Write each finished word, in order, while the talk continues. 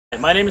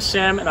My name is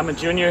Sam and I'm a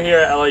junior here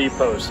at LIU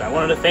Post. I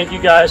wanted to thank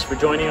you guys for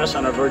joining us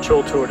on our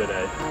virtual tour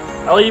today.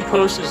 LIU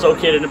Post is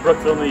located in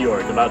Brookville, New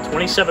York, about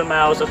 27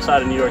 miles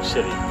outside of New York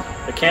City.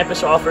 The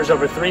campus offers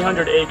over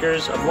 300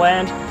 acres of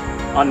land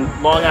on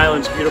Long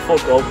Island's beautiful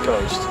Gulf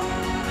Coast.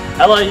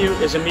 LIU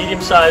is a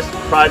medium-sized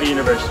private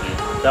university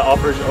that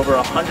offers over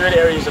 100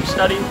 areas of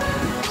study,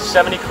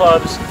 70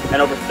 clubs, and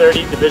over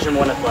 30 Division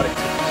I athletic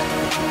teams.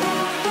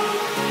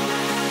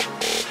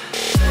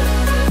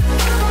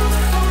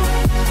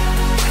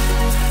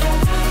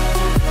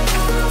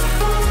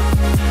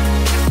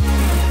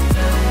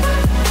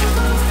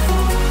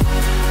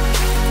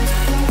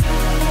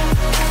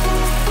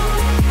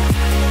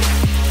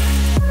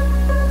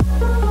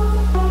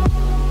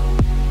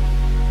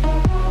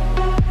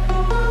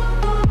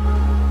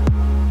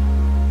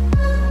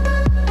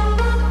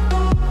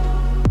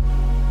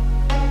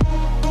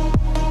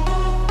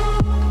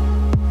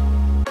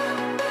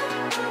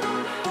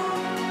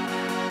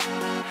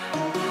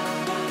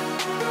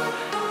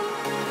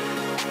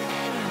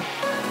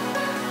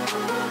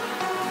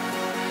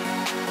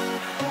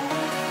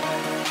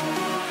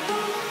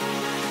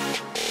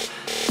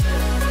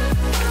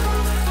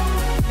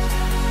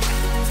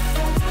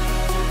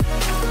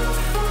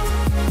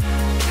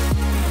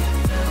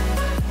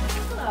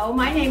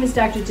 My name is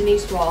Dr.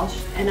 Denise Walsh,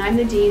 and I'm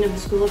the Dean of the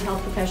School of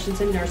Health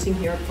Professions and Nursing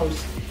here at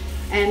Post.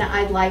 And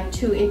I'd like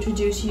to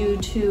introduce you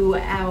to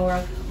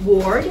our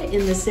ward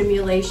in the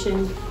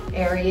simulation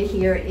area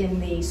here in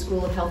the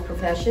School of Health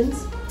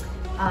Professions.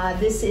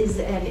 This is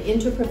an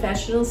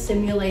interprofessional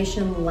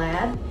simulation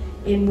lab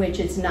in which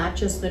it's not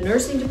just the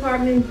nursing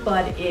department,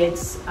 but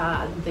it's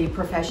the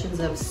professions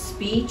of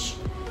speech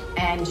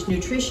and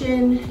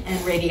nutrition and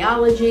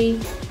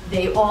radiology.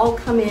 They all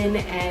come in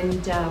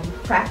and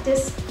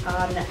practice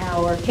on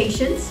our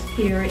patients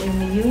here in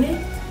the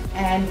unit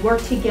and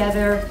work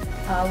together,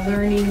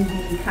 learning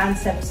the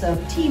concepts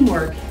of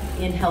teamwork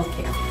in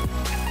healthcare.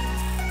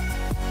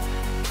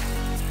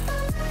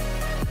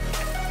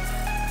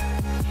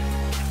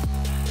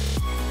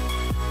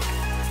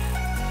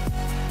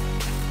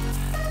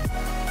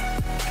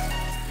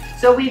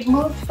 So we've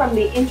moved from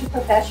the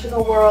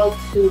interprofessional world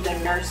to the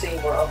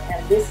nursing world,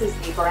 and this is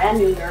the brand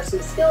new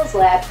Nursing Skills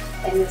Lab,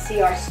 and you'll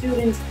see our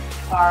students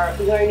are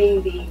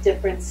learning the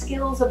different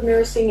skills of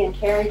nursing and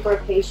caring for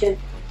a patient,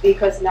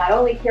 because not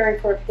only caring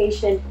for a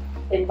patient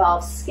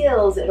involves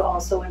skills, it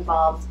also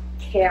involves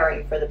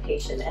caring for the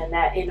patient, and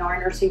that in our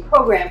nursing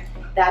program,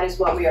 that is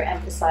what we are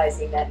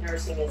emphasizing, that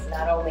nursing is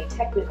not only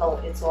technical,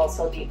 it's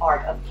also the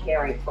art of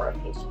caring for a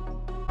patient.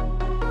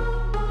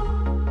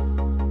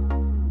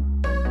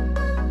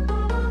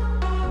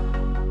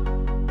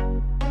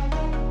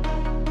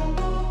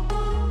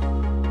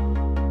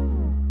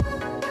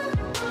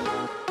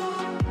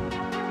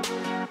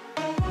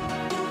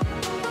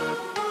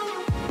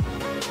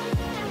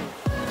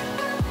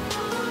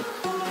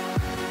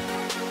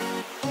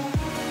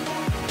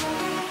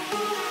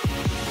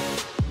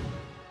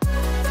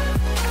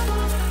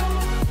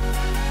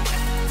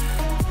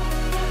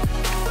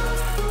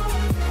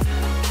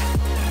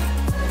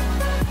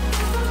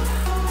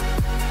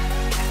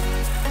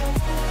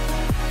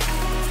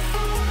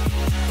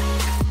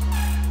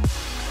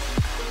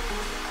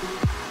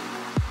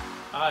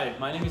 Hi,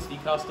 my name is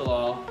Vikas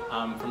Dalal.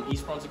 I'm from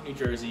East Brunswick, New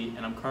Jersey,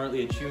 and I'm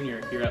currently a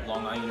junior here at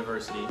Long Island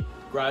University,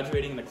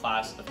 graduating in the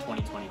class of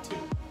 2022.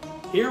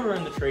 Here we're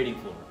in the trading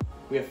floor.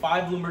 We have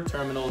 5 Bloomberg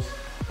terminals,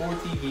 4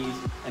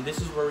 TVs, and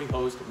this is where we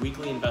host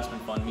weekly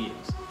investment fund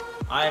meetings.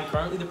 I am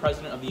currently the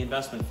president of the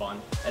investment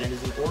fund, and it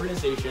is an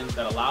organization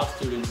that allows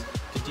students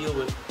to deal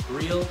with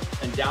real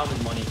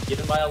endowment money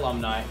given by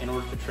alumni in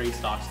order to trade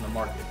stocks in the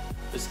market.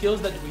 The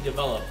skills that we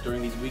develop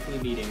during these weekly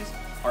meetings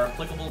are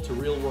applicable to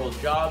real-world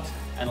jobs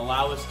and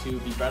allow us to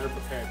be better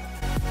prepared.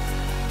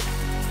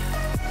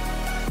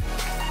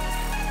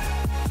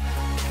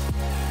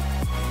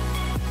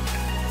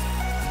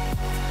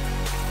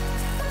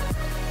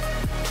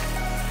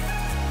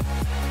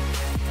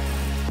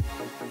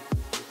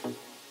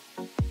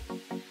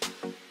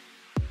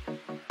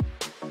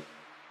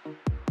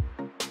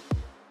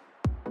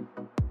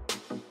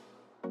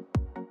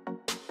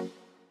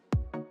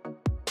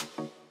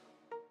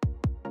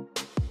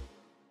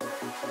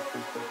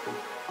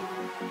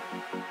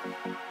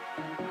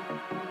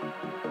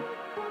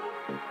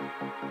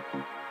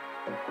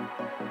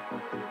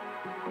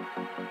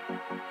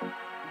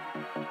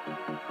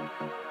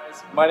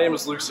 My name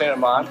is Luke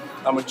Santamon.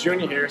 I'm a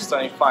junior here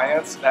studying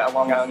finance at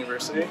Long Island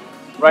University.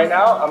 Right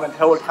now, I'm in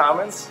Hillwood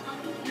Commons.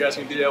 You guys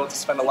are going to be able to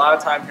spend a lot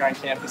of time here on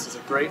campus. It's a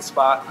great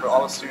spot for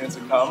all the students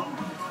to come.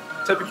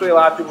 Typically, a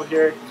lot of people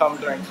here come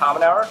during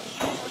common hour,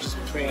 which is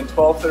between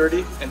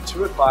 12:30 and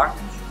 2 o'clock.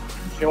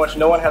 Pretty much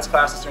no one has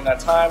classes during that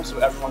time, so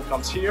everyone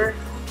comes here.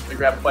 They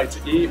grab a bite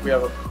to eat. We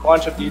have a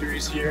bunch of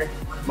eateries here,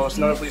 most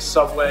notably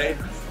Subway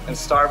and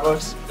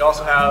Starbucks. We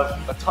also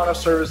have a ton of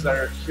servers that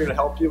are here to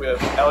help you. We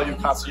have LIU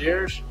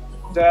Concierge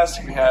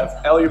desk, we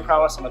have LIU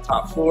Promise on the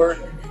top floor,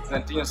 and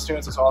then Dean of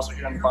Students is also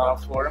here on the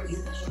bottom floor.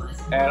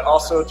 And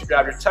also to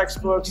grab your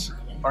textbooks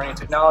or any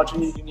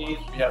technology you need,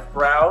 we have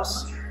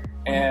Browse,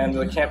 and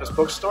the campus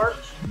bookstore.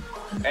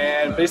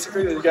 And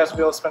basically, you guys will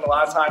be able to spend a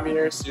lot of time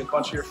here, see a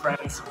bunch of your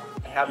friends,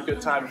 and have a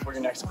good time before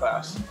your next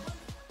class.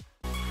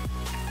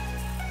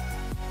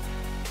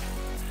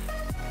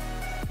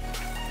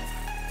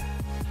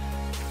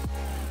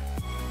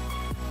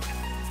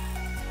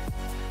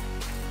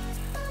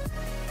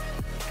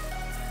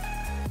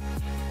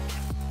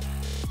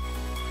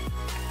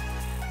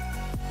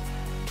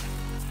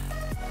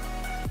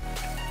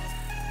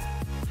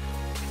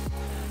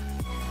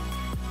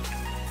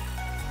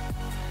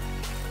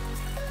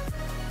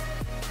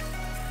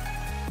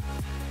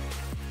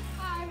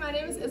 My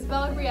name is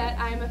Isabella Briette.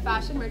 I am a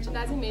fashion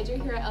merchandising major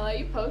here at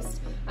LIU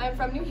Post. I am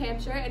from New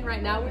Hampshire, and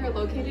right now we are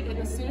located in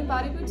the Student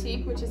Body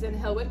Boutique, which is in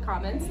Hillwood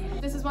Commons.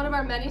 This is one of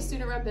our many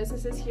student-run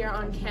businesses here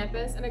on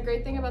campus, and a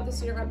great thing about the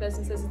student-run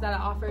businesses is that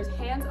it offers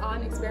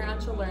hands-on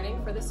experiential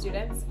learning for the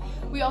students.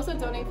 We also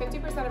donate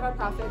 50% of our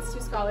profits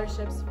to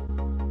scholarships.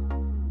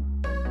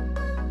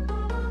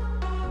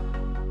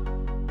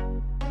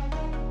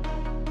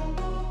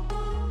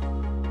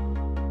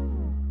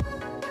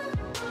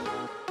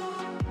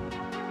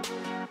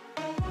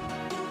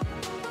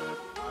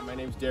 My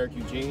name is Derek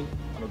Eugene.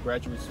 I'm a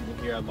graduate student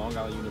here at Long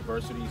Island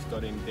University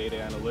studying data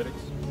analytics.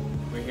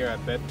 We're here at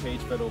Bethpage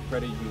Federal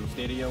Credit Union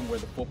Stadium where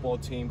the football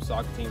team,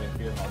 soccer team, and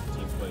field hockey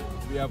team play.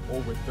 We have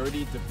over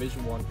 30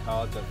 Division I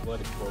college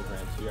athletic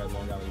programs here at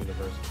Long Island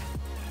University.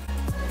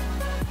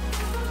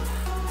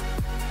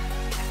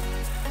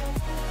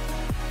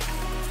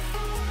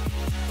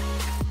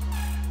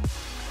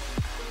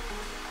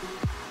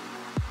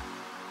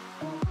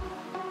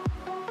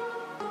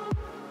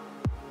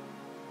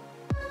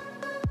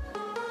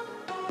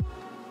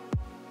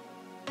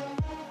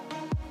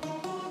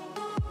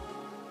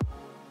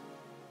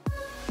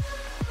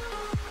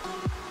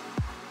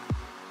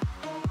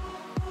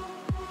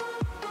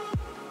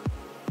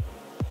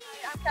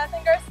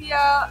 Catherine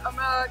Garcia. I'm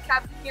a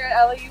captain here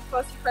at LIU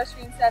Post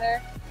Equestrian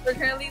Center. We're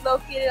currently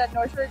located at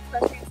North Shore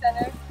Equestrian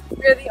Center.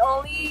 We are the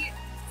only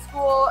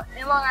school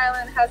in Long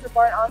Island that has a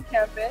barn on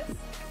campus,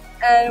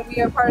 and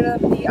we are part of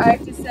the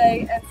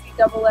IHSA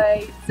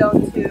NCAA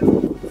Zone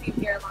 2 team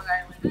here in Long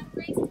Island. I'm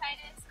Grace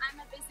Titus. I'm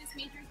a business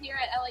major here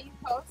at LIU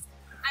Post.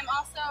 I'm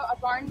also a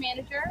barn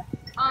manager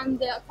on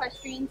the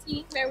equestrian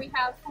team, where we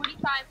have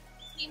 45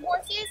 team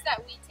horses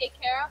that we take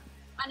care of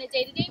on a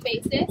day-to-day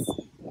basis.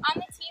 On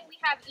the team, we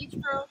have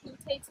each girl who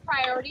takes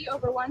priority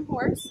over one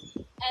horse,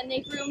 and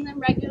they groom them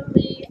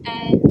regularly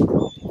and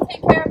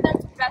take care of them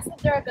to the best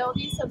of their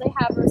ability so they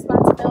have a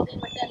responsibility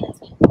within the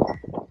team.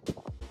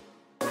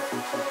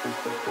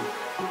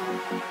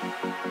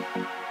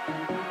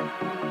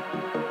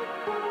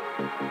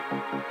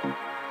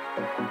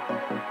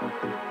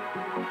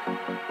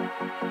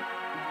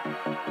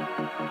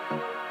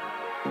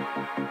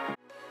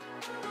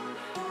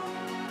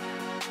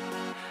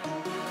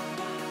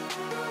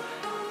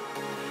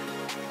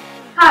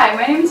 Hi,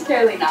 my name is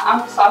Carolina.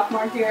 I'm a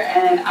sophomore here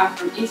and I'm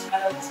from East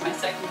Meadow. This is my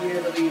second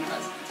year living in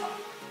Residence Hall.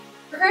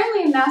 We're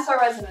currently in Nassau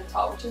Residence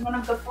Hall, which is one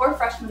of the 4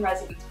 freshman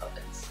residence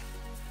buildings.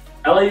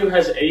 LIU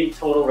has 8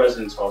 total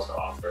residence halls to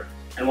offer,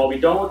 and while we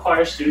don't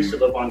require students to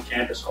live on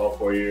campus all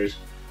 4 years,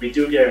 we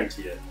do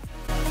guarantee it.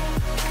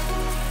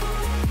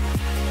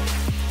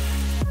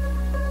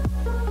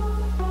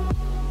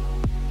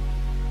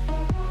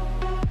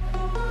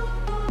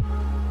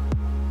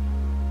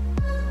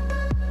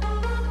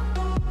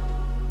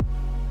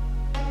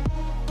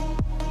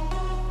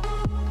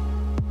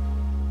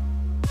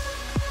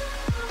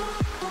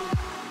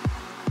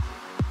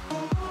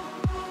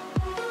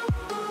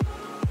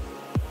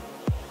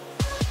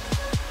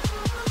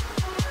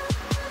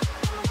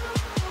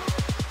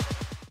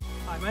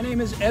 My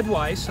name is Ed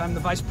Weiss. I'm the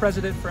Vice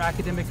President for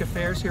Academic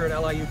Affairs here at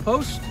LIU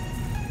Post.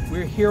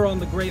 We're here on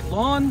the Great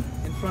Lawn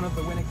in front of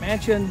the Winnick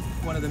Mansion,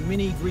 one of the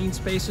many green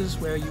spaces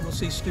where you will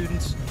see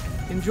students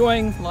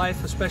enjoying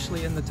life,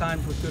 especially in the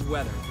times with good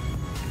weather.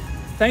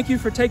 Thank you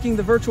for taking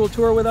the virtual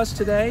tour with us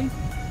today.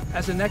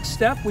 As a next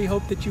step, we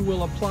hope that you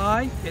will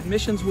apply.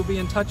 Admissions will be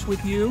in touch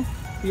with you.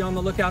 Be on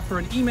the lookout for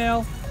an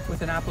email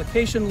with an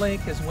application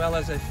link as well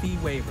as a fee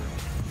waiver.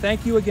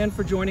 Thank you again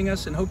for joining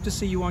us and hope to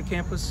see you on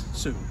campus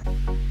soon.